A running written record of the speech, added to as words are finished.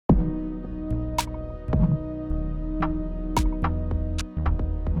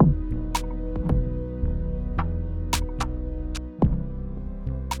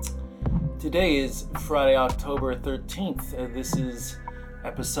Today is Friday, October 13th. This is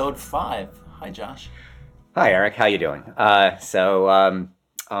episode 5. Hi, Josh. Hi, Eric. How you doing? I'm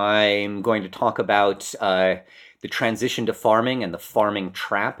going to talk about the transition to farming and the farming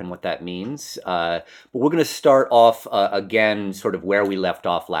trap and what that means. But we're going to start off again sort of where we left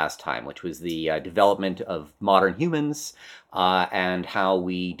off last time, which was the development of modern humans and how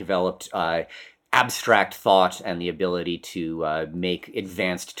we developed abstract thought and the ability to make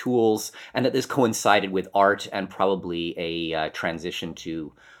advanced tools, and that this coincided with art and probably a transition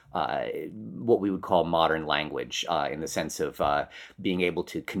to what we would call modern language in the sense of being able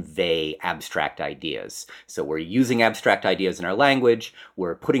to convey abstract ideas. So we're using abstract ideas in our language,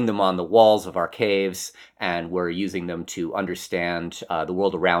 we're putting them on the walls of our caves, and we're using them to understand the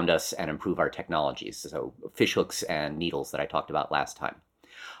world around us and improve our technologies. So fishhooks and needles that I talked about last time.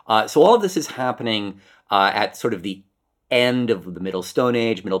 So all of this is happening at sort of the end of the Middle Stone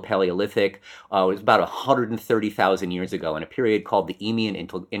Age, Middle Paleolithic. It was about 130,000 years ago in a period called the Eemian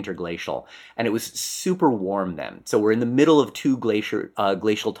Interglacial. And it was super warm then. So we're in the middle of two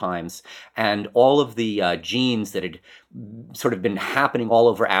glacial times, and all of the genes that had sort of been happening all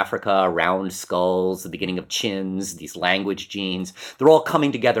over Africa, around skulls, the beginning of chins, these language genes, they're all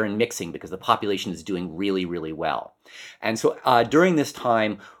coming together and mixing because the population is doing really, really well. And so during this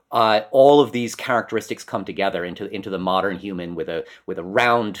time, all of these characteristics come together into the modern human with a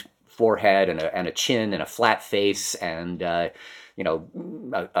round forehead and a chin and a flat face and a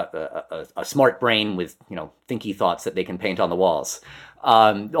smart brain with thinky thoughts that they can paint on the walls.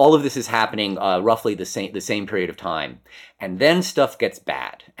 All of this is happening roughly the same period of time, and then stuff gets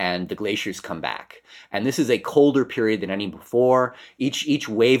bad and the glaciers come back. And this is a colder period than any before. Each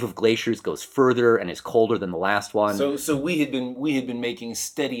wave of glaciers goes further and is colder than the last one. So we had been making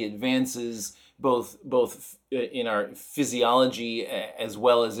steady advances both in our physiology as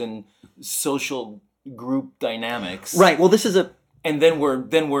well as in social group dynamics. Right. Well, this is and then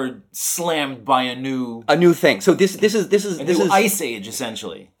we're slammed by a new thing. So this is ice age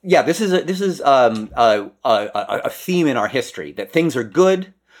essentially. Yeah, this is a theme in our history that things are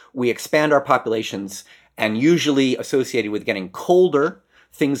good. We expand our populations, and usually associated with getting colder,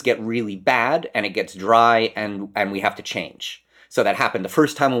 things get really bad, and it gets dry, and we have to change. So that happened the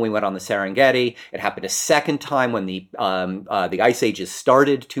first time when we went on the Serengeti. It happened a second time when the ice ages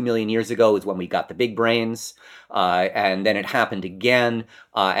started 2 million years ago, is when we got the big brains. And then it happened again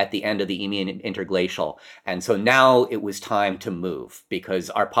at the end of the Eemian Interglacial. And so now it was time to move because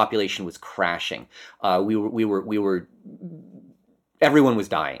our population was crashing. Everyone was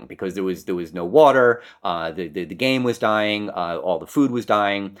dying because there was no water. The game was dying. All the food was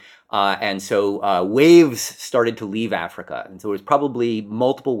dying. And so waves started to leave Africa. And so there was probably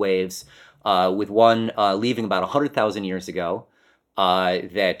multiple waves, with one leaving about 100,000 years ago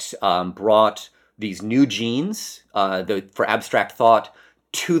that brought these new genes for abstract thought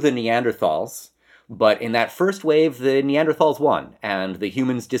to the Neanderthals. But in that first wave, the Neanderthals won, and the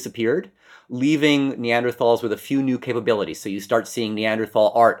humans disappeared, leaving Neanderthals with a few new capabilities. So you start seeing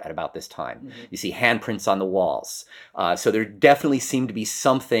Neanderthal art at about this time. Mm-hmm. You see handprints on the walls. So there definitely seemed to be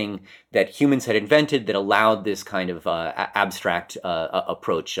something that humans had invented that allowed this kind of abstract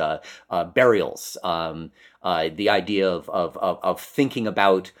approach. Burials, the idea of thinking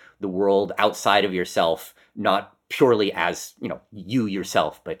about the world outside of yourself, not purely as you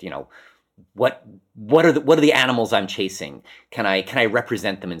yourself, but what are the animals I'm chasing? Can I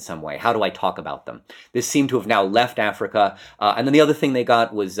represent them in some way? How do I talk about them? This seemed to have now left Africa. And then the other thing they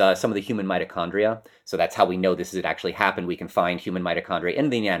got was some of the human mitochondria. So that's how we know this had actually happened. We can find human mitochondria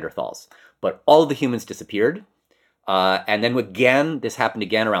in the Neanderthals. But all of the humans disappeared. And then again, this happened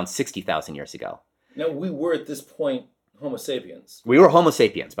again around 60,000 years ago. Now, we were at this point Homo sapiens. We were Homo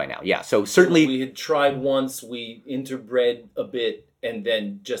sapiens by now, yeah. So certainly we had tried once, we interbred a bit, and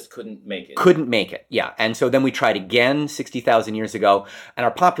then just couldn't make it. Couldn't make it, yeah. And so then we tried again 60,000 years ago, and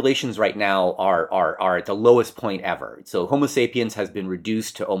our populations right now are at the lowest point ever. So Homo sapiens has been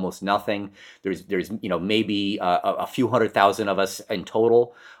reduced to almost nothing. There's maybe a few 100,000 of us in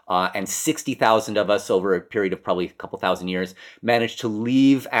total, and 60,000 of us over a period of probably a couple thousand years managed to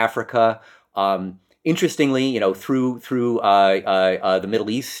leave Africa. Interestingly, through the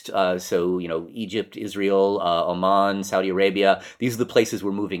Middle East, so Egypt, Israel, Oman, Saudi Arabia, these are the places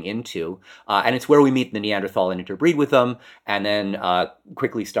we're moving into, and it's where we meet the Neanderthal and interbreed with them, and then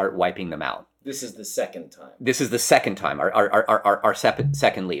quickly start wiping them out. This is the second time. This is the second time, our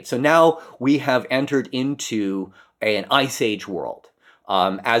second leave. So now we have entered into an ice age world.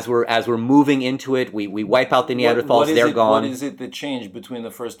 As we're moving into it, we wipe out the Neanderthals. They're gone. What is it that changed between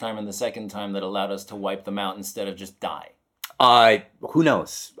the first time and the second time that allowed us to wipe them out instead of just die? Who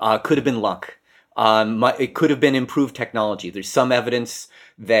knows? Could have been luck. It could have been improved technology. There's some evidence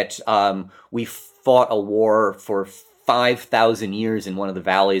that we fought a war for 5,000 years in one of the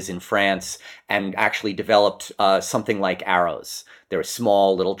valleys in France and actually developed something like arrows. There are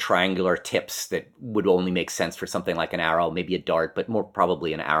small little triangular tips that would only make sense for something like an arrow, maybe a dart, but more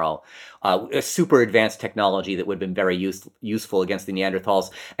probably an arrow. A super advanced technology that would have been very useful against the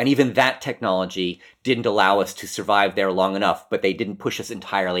Neanderthals. And even that technology didn't allow us to survive there long enough, but they didn't push us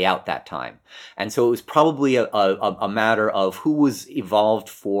entirely out that time. And so it was probably a matter of who was evolved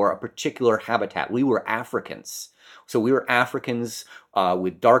for a particular habitat. We were Africans. So we were Africans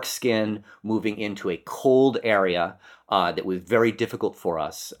with dark skin moving into a cold area that was very difficult for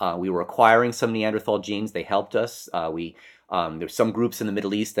us. We were acquiring some Neanderthal genes. They helped us. There's some groups in the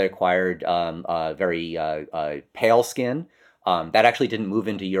Middle East that acquired very pale skin. That actually didn't move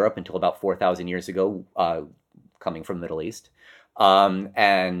into Europe until about 4,000 years ago, coming from the Middle East.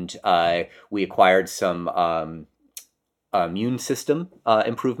 And we acquired some immune system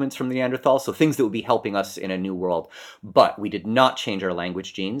improvements from the Neanderthals, so things that would be helping us in a new world. But we did not change our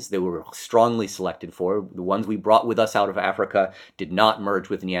language genes. They were strongly selected for. The ones we brought with us out of Africa did not merge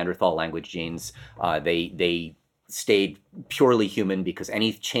with Neanderthal language genes. They stayed purely human because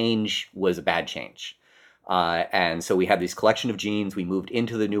any change was a bad change. And so we had this collection of genes. We moved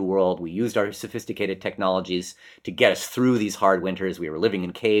into the new world. We used our sophisticated technologies to get us through these hard winters. We were living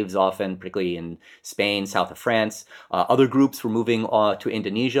in caves often, particularly in Spain, south of France. Other groups were moving to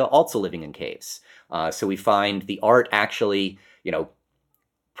Indonesia, also living in caves. So we find the art actually,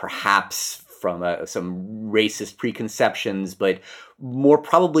 perhaps from some racist preconceptions, but more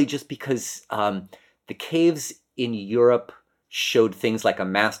probably just because the caves in Europe showed things like a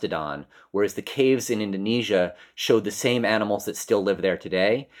mastodon, whereas the caves in Indonesia showed the same animals that still live there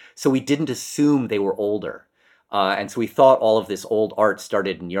today. So we didn't assume they were older. And so we thought all of this old art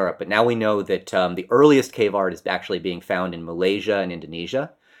started in Europe. But now we know that the earliest cave art is actually being found in Malaysia and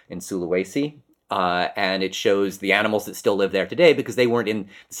Indonesia, in Sulawesi. And it shows the animals that still live there today because they weren't in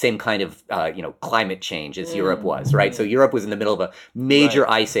the same kind of climate change as Europe was, right? So Europe was in the middle of a major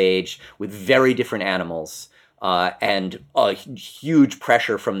ice age with very different animals. And a huge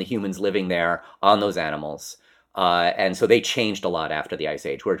pressure from the humans living there on those animals. And so they changed a lot after the Ice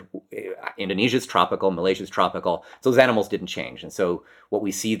Age, where Indonesia's tropical, Malaysia's tropical, so those animals didn't change. And so what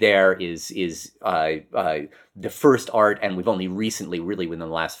we see there is the first art, and we've only recently, really within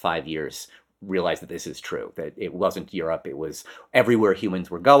the last 5 years, realized that this is true, that it wasn't Europe, it was everywhere humans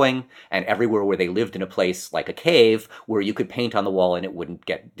were going, and everywhere where they lived in a place like a cave where you could paint on the wall and it wouldn't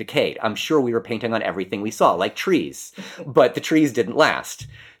get decayed. I'm sure we were painting on everything we saw, like trees, but the trees didn't last.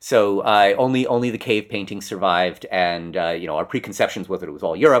 So only the cave paintings survived, and our preconceptions was that it was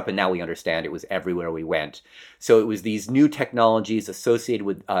all Europe, and now we understand it was everywhere we went. So it was these new technologies associated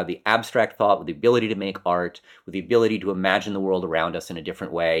with the abstract thought, with the ability to make art, with the ability to imagine the world around us in a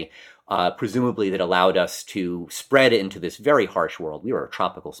different way, presumably that allowed us to spread into this very harsh world. We were a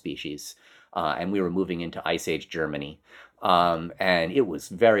tropical species, and we were moving into Ice Age Germany. And it was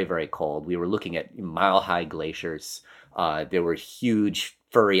very, very cold. We were looking at mile-high glaciers. There were huge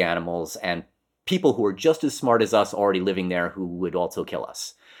furry animals and people who were just as smart as us already living there who would also kill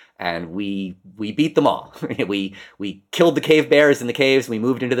us. And we beat them all. we killed the cave bears in the caves. We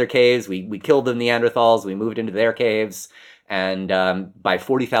moved into their caves. We killed the Neanderthals. We moved into their caves. And by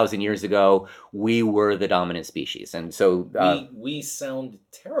 40,000 years ago, we were the dominant species. And so we sound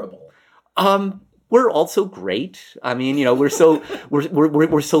terrible. We're also great. I mean, we're so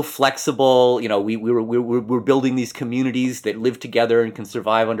we're so flexible. We're building these communities that live together and can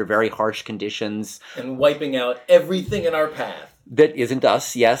survive under very harsh conditions. And wiping out everything in our path. That isn't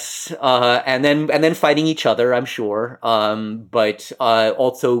us, yes, and then fighting each other, I'm sure, but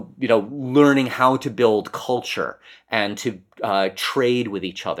also learning how to build culture and to trade with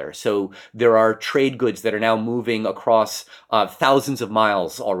each other. So there are trade goods that are now moving across thousands of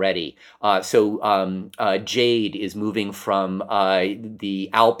miles already. So jade is moving from the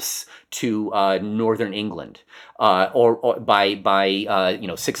Alps to northern England, or by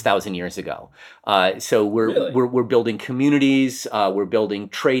 6,000 years ago. So we're building communities, we're building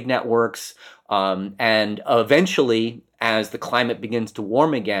trade networks, and eventually, as the climate begins to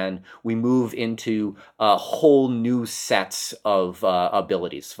warm again, we move into whole new sets of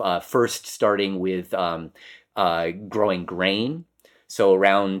abilities. First, starting with growing grain. So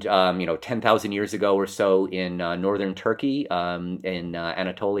around 10,000 years ago or so in northern Turkey, in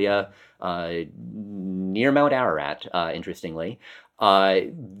Anatolia, near Mount Ararat, interestingly.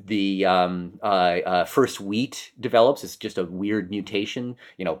 The first wheat develops. It's just a weird mutation.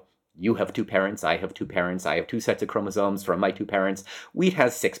 You have two parents, I have two parents, I have two sets of chromosomes from my two parents. Wheat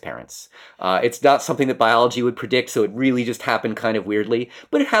has six parents. It's not something that biology would predict, so it really just happened kind of weirdly.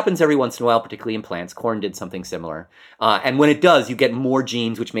 But it happens every once in a while, particularly in plants. Corn did something similar. And when it does, you get more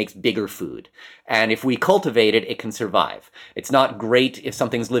genes, which makes bigger food. And if we cultivate it, it can survive. It's not great if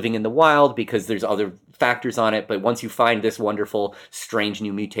something's living in the wild because there's other factors on it, but once you find this wonderful, strange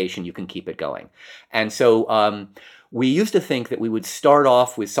new mutation, you can keep it going. And so we used to think that we would start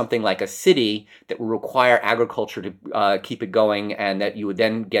off with something like a city that would require agriculture to keep it going, and that you would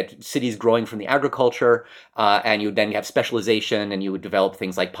then get cities growing from the agriculture, and you would then have specialization, and you would develop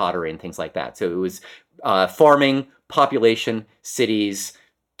things like pottery and things like that. So it was farming, population, cities,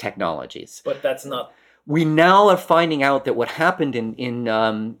 technologies. But that's not. We now are finding out that what happened in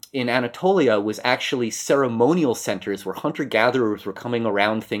Anatolia was actually ceremonial centers where hunter-gatherers were coming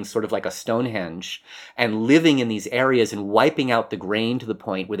around things sort of like a Stonehenge and living in these areas and wiping out the grain to the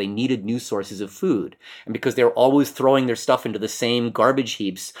point where they needed new sources of food. And because they were always throwing their stuff into the same garbage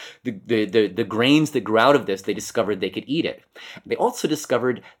heaps, the grains that grew out of this, they discovered they could eat it. They also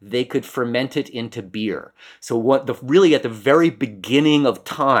discovered they could ferment it into beer. So really at the very beginning of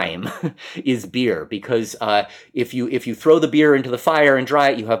time is beer, because if you throw the beer into the fire and dry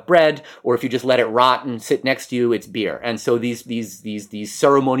it, you have bread, or if you just let it rot and sit next to you, it's beer. And so these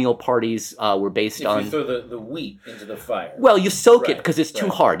ceremonial parties were based on. If you throw the wheat into the fire. Well, you soak it because it's too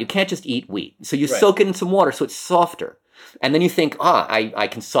hard. You can't just eat wheat. So you soak it in some water so it's softer. And then you think, I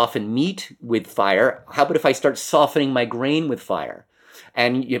can soften meat with fire. How about if I start softening my grain with fire?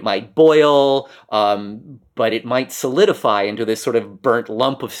 And it might boil, but it might solidify into this sort of burnt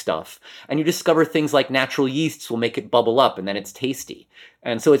lump of stuff. And you discover things like natural yeasts will make it bubble up, and then it's tasty.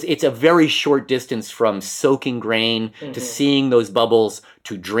 And so it's a very short distance from soaking grain to seeing those bubbles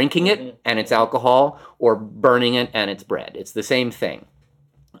to drinking it and it's alcohol, or burning it and it's bread. It's the same thing.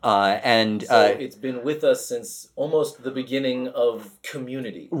 So it's been with us since almost the beginning of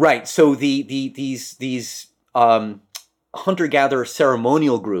community. Right. So these hunter-gatherer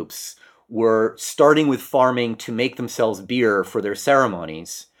ceremonial groups were starting with farming to make themselves beer for their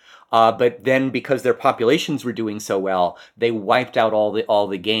ceremonies. But then because their populations were doing so well, they wiped out all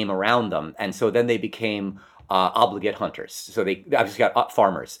the game around them. And so then they became obligate hunters. So they obviously got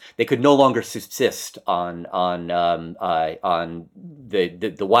farmers. They could no longer subsist on the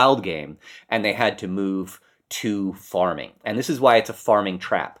wild game, and they had to move to farming. And this is why it's a farming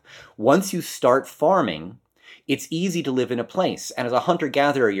trap. Once you start farming, it's easy to live in a place. And as a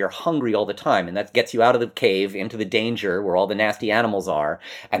hunter-gatherer, you're hungry all the time. And that gets you out of the cave into the danger where all the nasty animals are.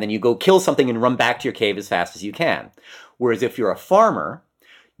 And then you go kill something and run back to your cave as fast as you can. Whereas if you're a farmer,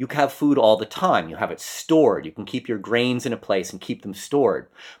 you have food all the time. You have it stored. You can keep your grains in a place and keep them stored.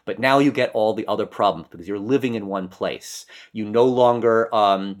 But now you get all the other problems because you're living in one place. You no longer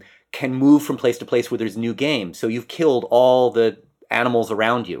can move from place to place where there's new game. So you've killed all the animals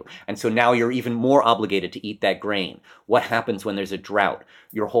around you. And so now you're even more obligated to eat that grain. What happens when there's a drought?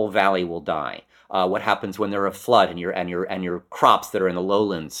 Your whole valley will die. What happens when there's a flood and your crops that are in the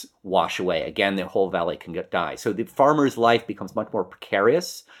lowlands wash away? Again, the whole valley can die. So the farmer's life becomes much more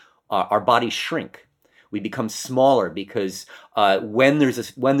precarious. Our bodies shrink. We become smaller because when there's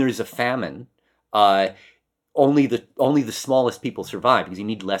a famine, only the smallest people survive because you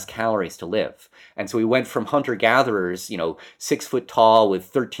need less calories to live. And so we went from hunter-gatherers, 6 foot tall with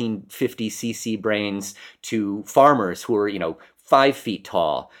 1350 cc brains, to farmers who are 5 feet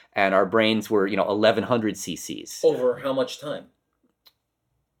tall, and our brains were 1100 cc's. Over how much time?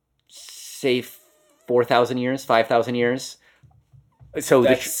 Say 4,000 years, 5,000 years. So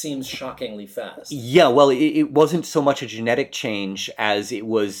that seems shockingly fast. Yeah, well, it wasn't so much a genetic change as it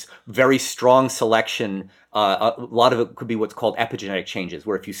was very strong selection. A lot of it could be what's called epigenetic changes,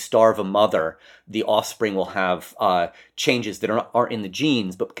 where if you starve a mother, the offspring will have changes that aren't in the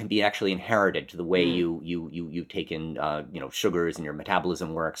genes, but can be actually inherited to the way you take in sugars and your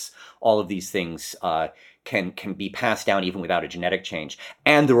metabolism works. All of these things can be passed down even without a genetic change.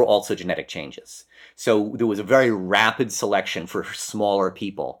 And there were also genetic changes. So there was a very rapid selection for smaller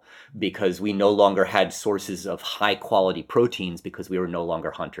people because we no longer had sources of high quality proteins because we were no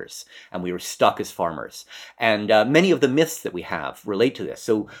longer hunters and we were stuck as farmers. And many of the myths that we have relate to this.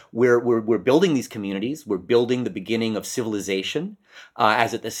 So we're building these communities. We're building the beginning of civilization,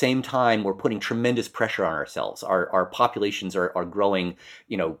 as at the same time we're putting tremendous pressure on ourselves. Our populations are growing,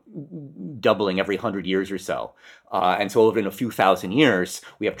 doubling every 100 years or so. And so in a few thousand years,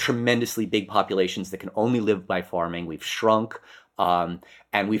 we have tremendously big populations that can only live by farming. We've shrunk.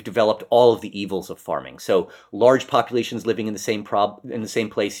 And we've developed all of the evils of farming. So large populations living in the same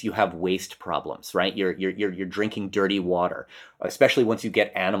place, you have waste problems, right? You're drinking dirty water, especially once you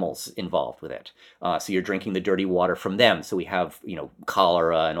get animals involved with it. So you're drinking the dirty water from them. So we have,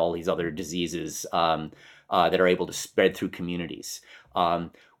 cholera and all these other diseases that are able to spread through communities.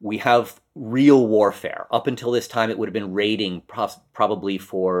 We have real warfare. Up until this time, it would have been raiding probably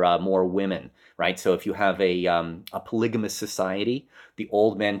for more women, right? So if you have a polygamous society, the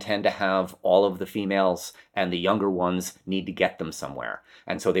old men tend to have all of the females, and the younger ones need to get them somewhere.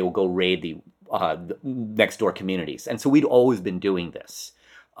 And so they will go raid the next door communities. And so we'd always been doing this.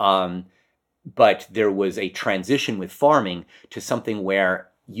 But there was a transition with farming to something where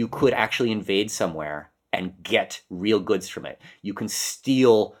you could actually invade somewhere and get real goods from it. You can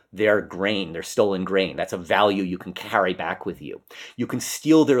steal their grain, their stolen grain. That's a value you can carry back with you. You can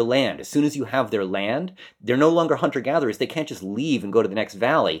steal their land. As soon as you have their land, they're no longer hunter-gatherers. They can't just leave and go to the next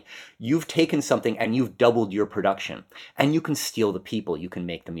valley. You've taken something and you've doubled your production. And you can steal the people. You can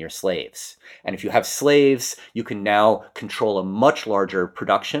make them your slaves. And if you have slaves, you can now control a much larger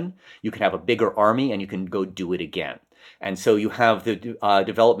production. You can have a bigger army, and you can go do it again. And so you have the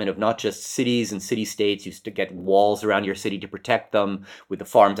development of not just cities and city-states. You used to get walls around your city to protect them with the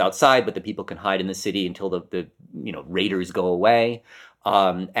farms outside, but the people can hide in the city until the raiders go away.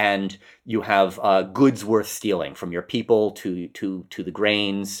 And you have goods worth stealing, from your people to the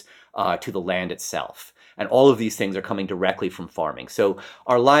grains to the land itself. And all of these things are coming directly from farming. So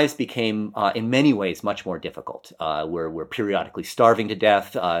our lives became, in many ways, much more difficult. We're periodically starving to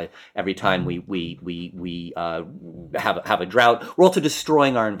death every time we have a drought. We're also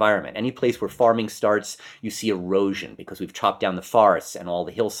destroying our environment. Any place where farming starts, you see erosion because we've chopped down the forests and all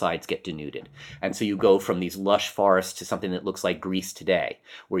the hillsides get denuded. And so you go from these lush forests to something that looks like Greece today,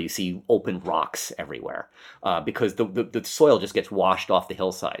 where you see open rocks everywhere because the soil just gets washed off the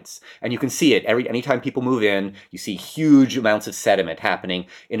hillsides. And you can see it anytime people move in, you see huge amounts of sediment happening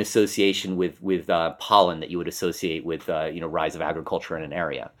in association with pollen that you would associate with rise of agriculture in an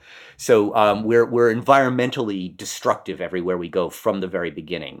area. So we're environmentally destructive everywhere we go from the very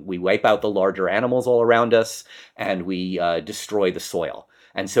beginning. We wipe out the larger animals all around us, and we destroy the soil.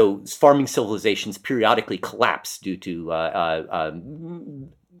 And so farming civilizations periodically collapse due to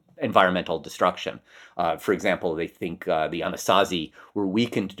environmental destruction. For example, they think the Anasazi were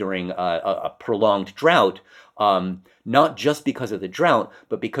weakened during a prolonged drought, not just because of the drought,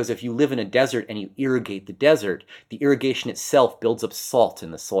 but because if you live in a desert and you irrigate the desert, the irrigation itself builds up salt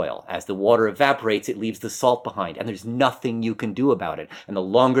in the soil. As the water evaporates, it leaves the salt behind, and there's nothing you can do about it. And the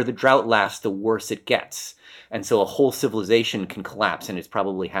longer the drought lasts, the worse it gets. And so a whole civilization can collapse, and it's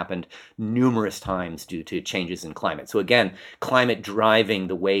probably happened numerous times due to changes in climate. So again, climate driving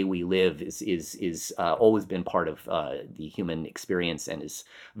the way we live is always been part of the human experience, and is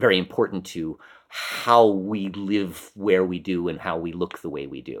very important to how we live where we do and how we look the way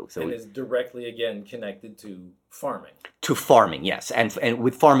we do. So it is directly, again, connected to farming. To farming, yes, and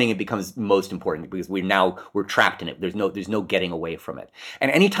with farming it becomes most important because we're trapped in it. There's no getting away from it.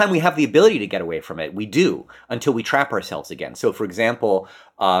 And anytime we have the ability to get away from it, we do, until we trap ourselves again. So, for example,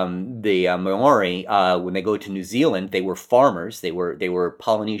 the Maori, when they go to New Zealand, they were farmers. They were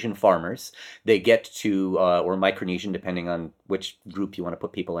Polynesian farmers. They get to or Micronesian, depending on which group you want to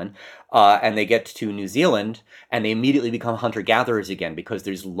put people in, and they get to New Zealand and they immediately become hunter-gatherers again because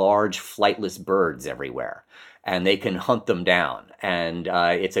there's large flightless birds everywhere. And they can hunt them down. And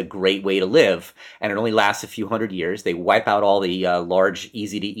it's a great way to live. And it only lasts a few hundred years. They wipe out all the large,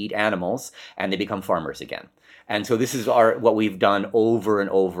 easy-to-eat animals, and they become farmers again. And so this is what we've done over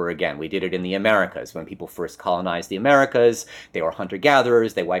and over again. We did it in the Americas. When people first colonized the Americas, they were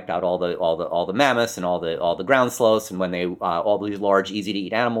hunter-gatherers. They wiped out all the mammoths and all the ground sloths. And when all these large,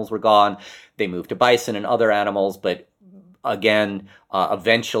 easy-to-eat animals were gone, they moved to bison and other animals. But again,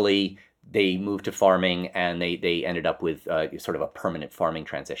 eventually they moved to farming, and they ended up with sort of a permanent farming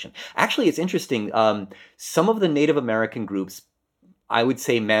transition. Actually, it's interesting. Some of the Native American groups, I would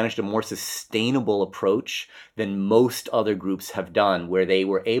say, managed a more sustainable approach than most other groups have done, where they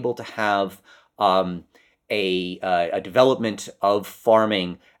were able to have a development of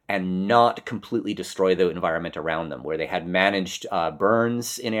farming and not completely destroy the environment around them, where they had managed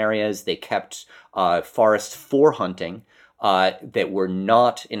burns in areas. They kept forests for hunting that were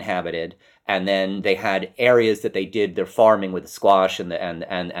not inhabited, and then they had areas that they did their farming with squash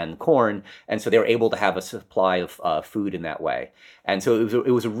and corn, and so they were able to have a supply of food in that way. And so it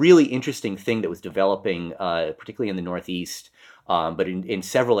was a really interesting thing that was developing, particularly in the Northeast, but in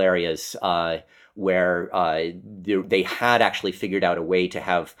several areas where they had actually figured out a way to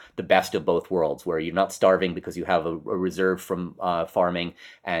have the best of both worlds, where you're not starving because you have a reserve from farming,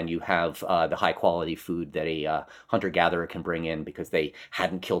 and you have the high quality food that a hunter-gatherer can bring in because they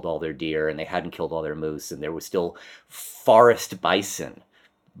hadn't killed all their deer and they hadn't killed all their moose, and there was still forest bison,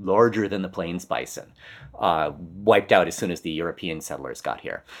 larger than the plains bison, wiped out as soon as the European settlers got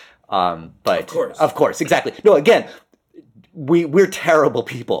here. But of course, exactly. No, again, we're terrible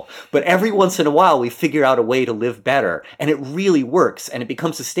people, but every once in a while we figure out a way to live better, and it really works, and it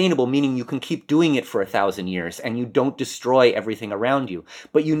becomes sustainable, meaning you can keep doing it for 1,000 years and you don't destroy everything around you.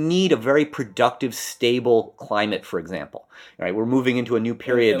 But you need a very productive, stable climate, for example. Right? We're moving into a new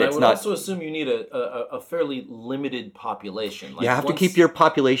period and that's I would not. also assume you need a fairly limited population. You have to keep your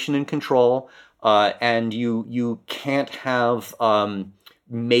population in control, and you can't have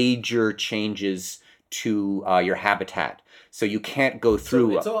major changes to your habitat. So you can't go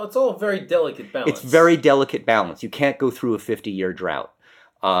through. So it's all a very delicate balance. It's very delicate balance. You can't go through a 50-year drought.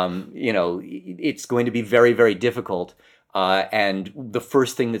 It's going to be very, very difficult. And the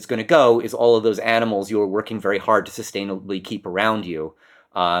first thing that's going to go is all of those animals you are working very hard to sustainably keep around you,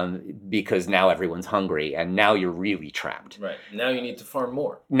 because now everyone's hungry, and now you're really trapped. Right. Now you need to farm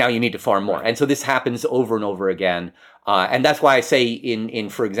more. Right. And so this happens over and over again. And that's why I say in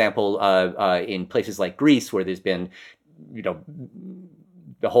for example, in places like Greece, where there's been,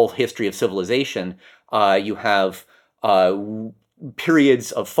 the whole history of civilization, you have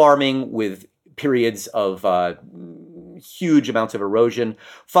periods of farming with periods of huge amounts of erosion,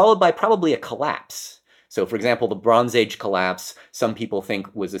 followed by probably a collapse. So, for example, the Bronze Age collapse, some people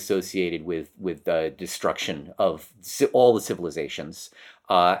think was associated with the destruction of all the civilizations,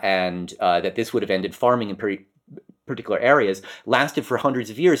 and that this would have ended farming in particular areas, lasted for hundreds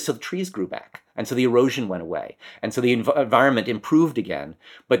of years, so the trees grew back, and so the erosion went away, and so the environment improved again.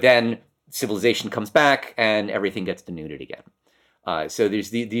 But then civilization comes back, and everything gets denuded again. So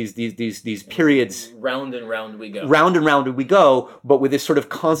there's these periods. Round and round we go. Round and round we go, but with this sort of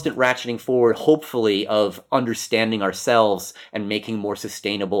constant ratcheting forward, hopefully, of understanding ourselves and making more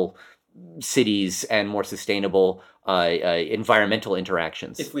sustainable cities and more sustainable environmental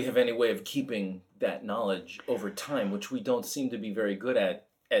interactions. If we have any way of keeping that knowledge over time, which we don't seem to be very good at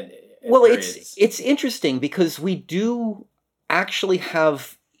well, it's interesting because we do actually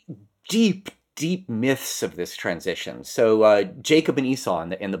have deep myths of this transition. So Jacob and Esau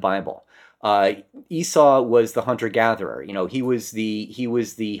in the Bible. Esau was the hunter-gatherer. He was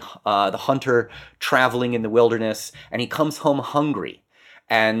the hunter traveling in the wilderness, and he comes home hungry.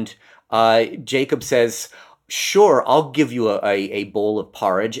 And Jacob says, "Sure, I'll give you a bowl of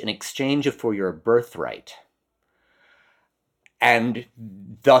porridge in exchange for your birthright." And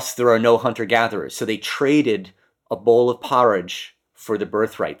thus there are no hunter-gatherers. So they traded a bowl of porridge for the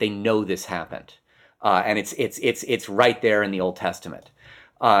birthright. They know this happened, and it's right there in the Old Testament.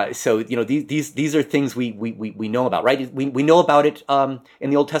 So these are things we know about, right? We know about it in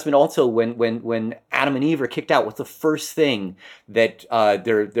the Old Testament also. When Adam and Eve are kicked out, what's the first thing that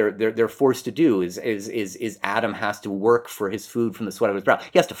they're forced to do? Is Adam has to work for his food from the sweat of his brow.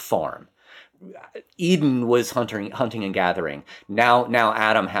 He has to farm. Eden was hunting and gathering. Now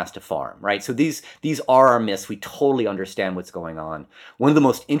Adam has to farm, right? So these are our myths. We totally understand what's going on. One of the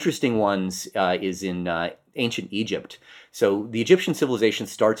most interesting ones is in ancient Egypt. So the Egyptian civilization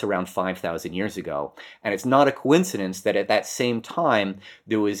starts around 5,000 years ago, and it's not a coincidence that at that same time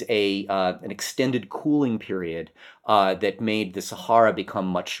there was an extended cooling period that made the Sahara become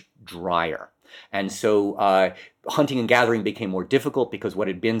much drier. And so hunting and gathering became more difficult because what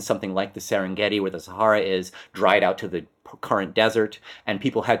had been something like the Serengeti, where the Sahara is, dried out to the current desert, and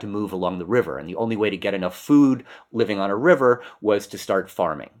people had to move along the river. And the only way to get enough food living on a river was to start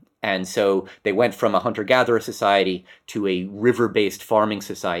farming. And so they went from a hunter-gatherer society to a river-based farming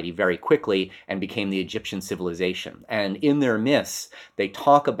society very quickly and became the Egyptian civilization. And in their myths, they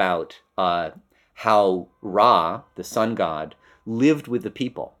talk about how Ra, the sun god, lived with the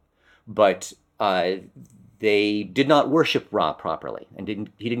people. But they did not worship Ra properly, and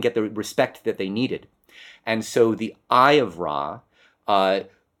he didn't get the respect that they needed. And so the eye of Ra,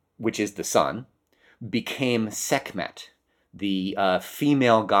 which is the sun, became Sekhmet, the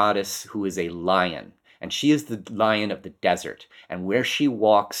female goddess who is a lion. And she is the lion of the desert. And where she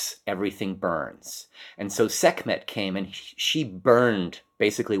walks, everything burns. And so Sekhmet came, and she burned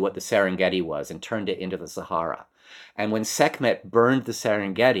basically what the Serengeti was and turned it into the Sahara. And when Sekhmet burned the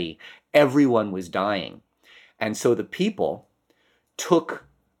Serengeti, everyone was dying. And so the people took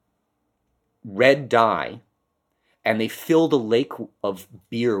red dye and they filled a lake of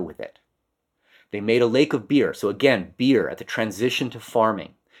beer with it. They made a lake of beer. So again, beer at the transition to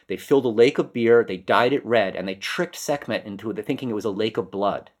farming. They filled a lake of beer, they dyed it red, and they tricked Sekhmet into it, thinking it was a lake of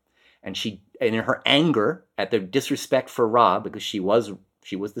blood. And she, in her anger at the disrespect for Ra, because she was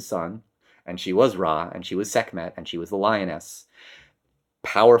the sun, and she was Ra, and she was Sekhmet, and she was the lioness.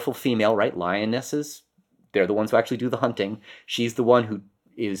 Powerful female, right? Lionesses, they're the ones who actually do the hunting. She's the one who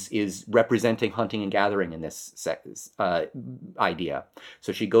is representing hunting and gathering in this idea.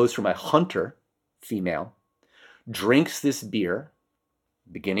 So she goes from a hunter, female, drinks this beer,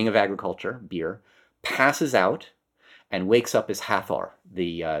 beginning of agriculture, beer, passes out, and wakes up as Hathor,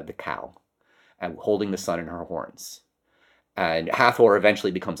 the cow, and holding the sun in her horns. And Hathor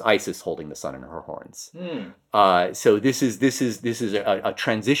eventually becomes Isis, holding the sun in her horns. So this is a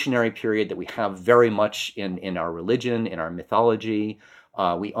transitionary period that we have very much in our religion, in our mythology.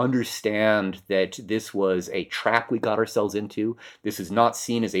 We understand that this was a trap we got ourselves into. This is not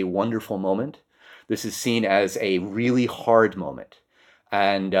seen as a wonderful moment. This is seen as a really hard moment.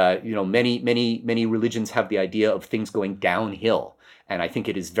 And many religions have the idea of things going downhill. And I think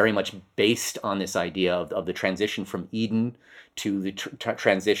it is very much based on this idea of the transition from Eden to the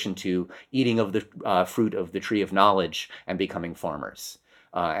transition to eating of the fruit of the tree of knowledge and becoming farmers,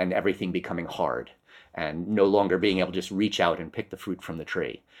 and everything becoming hard, and no longer being able to just reach out and pick the fruit from the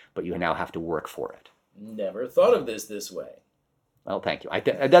tree, but you now have to work for it. Never thought of this way. Well, thank you.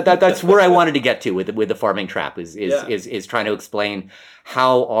 That's where I wanted to get to with the farming trap is trying to explain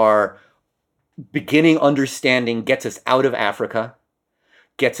how our beginning understanding gets us out of Africa,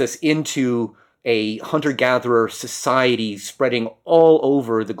 gets us into a hunter-gatherer society spreading all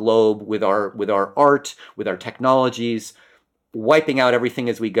over the globe with our art, with our technologies, wiping out everything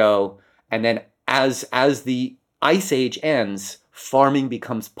as we go. And then as the Ice Age ends, farming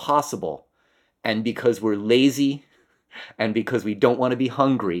becomes possible. And because we're lazy and because we don't want to be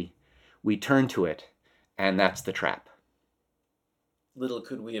hungry, we turn to it. And that's the trap. Little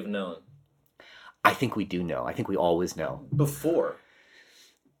could we have known. I think we do know. I think we always know. Before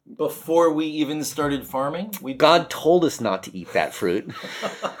we even started farming? God told us not to eat that fruit.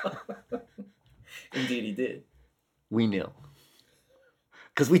 Indeed he did. We knew.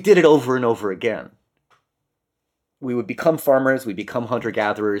 Because we did it over and over again. We would become farmers, we become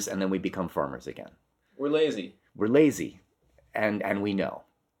hunter-gatherers, and then we become farmers again. We're lazy. We're lazy. And we know.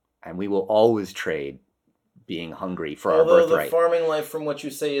 And we will always trade being hungry for our birthright. Although the farming life, from what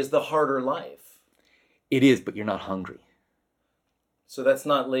you say, is the harder life. It is, but you're not hungry. So that's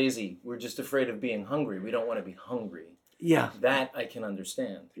not lazy. We're just afraid of being hungry. We don't want to be hungry. Yeah. That I can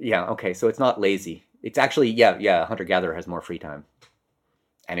understand. Yeah, okay. So it's not lazy. It's actually, a hunter-gatherer has more free time.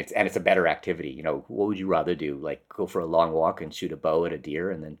 And it's a better activity. You know, what would you rather do? Like go for a long walk and shoot a bow at a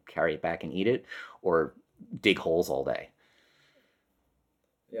deer and then carry it back and eat it? Or dig holes all day?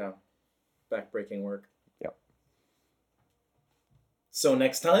 Yeah. Back-breaking work. Yep. So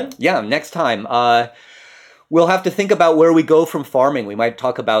next time? Yeah, next time. We'll have to think about where we go from farming. We might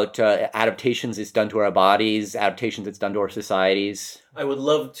talk about adaptations it's done to our bodies, adaptations it's done to our societies. I would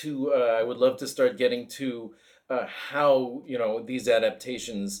love to start getting to how these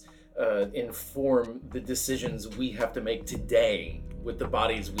adaptations inform the decisions we have to make today with the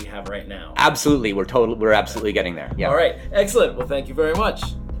bodies we have right now. Absolutely, we're absolutely getting there. Yeah. All right, excellent. Well, thank you very much.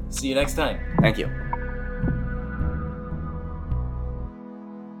 See you next time. Thank you.